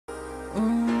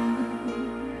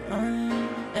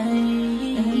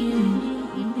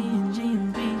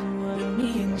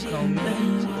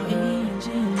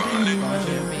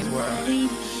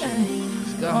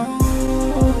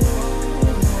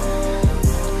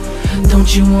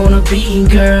Don't you wanna be,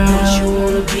 girl? Don't you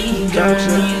wanna be, girl?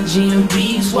 Me and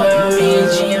GMB's world, me and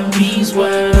GMB's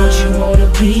world. Don't you wanna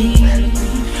be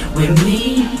with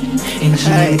me and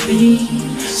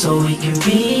GMB? So we can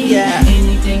be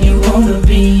anything you wanna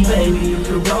be, baby. You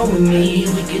can roll with me,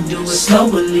 we can do it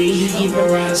slowly. Even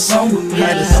write a song with me.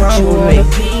 Don't you wanna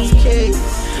be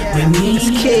with me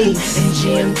and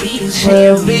GMB's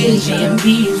world, me and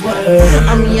GMB's world.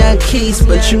 I'm Young Keys,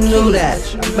 but you knew that.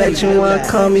 I bet you wanna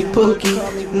call me Pookie.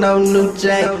 No new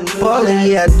J. Ballin',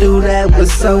 yeah, I do that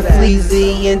with So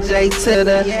Fleazy and J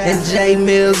Titter and J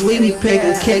Mills. We be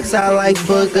picking kicks out like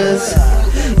boogers.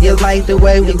 You like the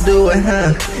way we do it,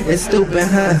 huh? It's stupid,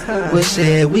 huh? Well,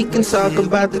 shit, we can talk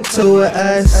about the two of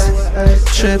us.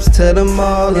 Trips to the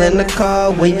mall in the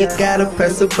car when you gotta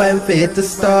press a button for it to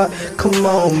start. Come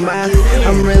on, man,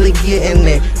 I'm really getting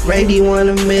it. Brady want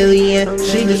a million,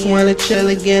 she just wanna chill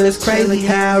again. It's crazy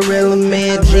how a real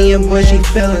man GMBoyz, she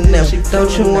feeling them.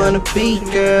 Don't you wanna be,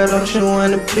 girl? Don't you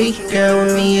wanna be, girl,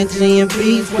 with me and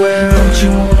GMB's world? Don't you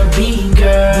wanna be,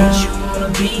 girl? Don't you wanna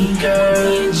be, girl?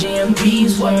 Me and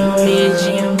GMB's world, me and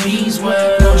GMB's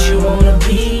world. Don't you wanna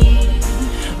be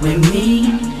with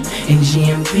me and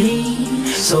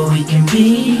GMB? So we can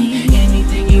be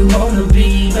anything you wanna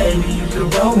be, baby. You can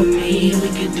roll with me, we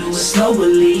can do it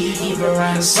slowly. Even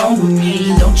write a song with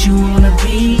me. Don't you wanna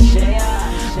be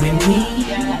with me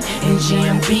and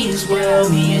GMB's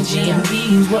world, me and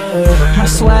GMB's world? My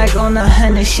swag on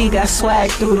 100, she got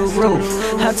swag through the roof.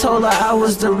 I told her I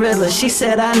was the realest, she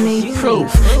said I need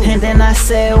proof. And then I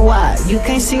said, why? You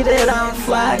can't see that I'm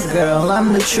fly, girl,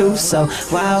 I'm the truth, so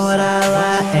why would I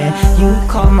lie? And you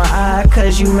caught my eye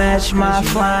cause you match my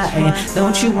fly. And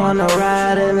don't you wanna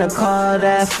ride in a car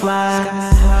that fly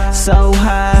so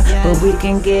high, but we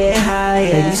can get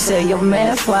higher? You say your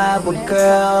man fly, but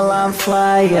girl, I'm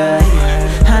flyer.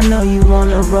 I know you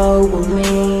wanna roll with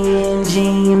me in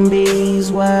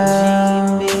GMB's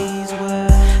world.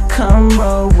 Come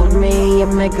roll with me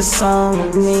and make a song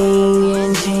with me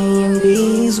in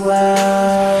GMB's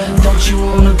world. Don't you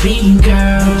wanna be,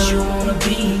 girl? Don't you wanna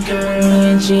be, girl?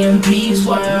 Me and GMB's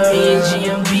world, me and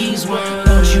GMB's world.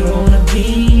 Don't you wanna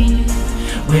be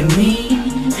with me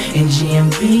and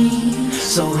GMB?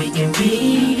 So we can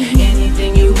be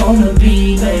anything you wanna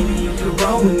be, baby. You can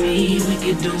roll with me, we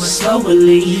can do it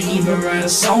slowly. Even write a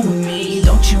song with me.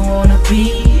 Don't you wanna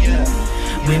be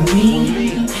with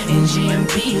me in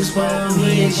GMB's world,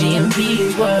 me and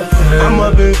GMB's world? I'm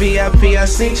up in VIP, I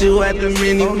seen you at the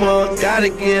mini mall. Gotta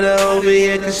get her over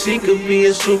here cause she could be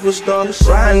a superstar.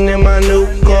 Riding in my new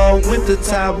car with the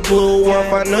top blue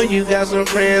off. I know you got some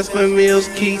friends for Mills,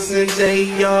 Keats and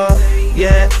JR,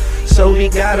 yeah. So we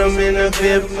got them in the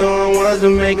fifth, throwing ones to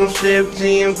make them strip.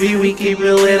 GMB, we keep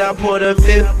it lit, I poured a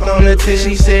fifth on her till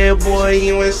she said, boy,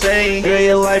 you insane. Girl,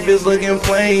 your life is looking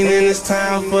plain and it's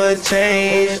time for a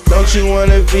change. Don't you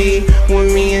wanna be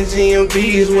with me and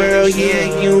GMB's world?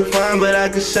 Yeah, you fine, but I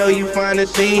can show you finer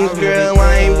things, girl.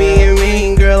 I ain't being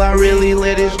mean, girl, I really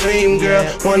let it stream, girl.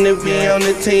 Wanna be on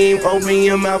the team, open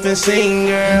your mouth and sing,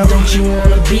 girl. Don't you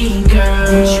wanna be, girl?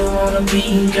 Don't you wanna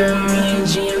be, girl? Me and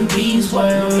GMB's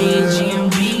world, me and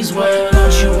GMB's world.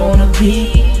 Don't you wanna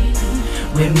be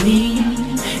with me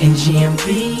and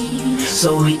GMB?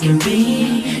 So we can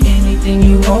be anything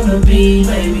you wanna be,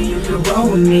 baby. You can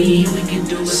roll with me, we can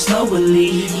do it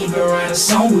slowly. Even write a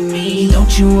song with me.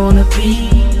 Don't you wanna be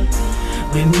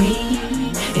with me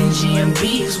in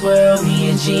GMB's world, me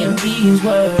and GMB's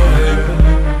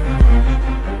world?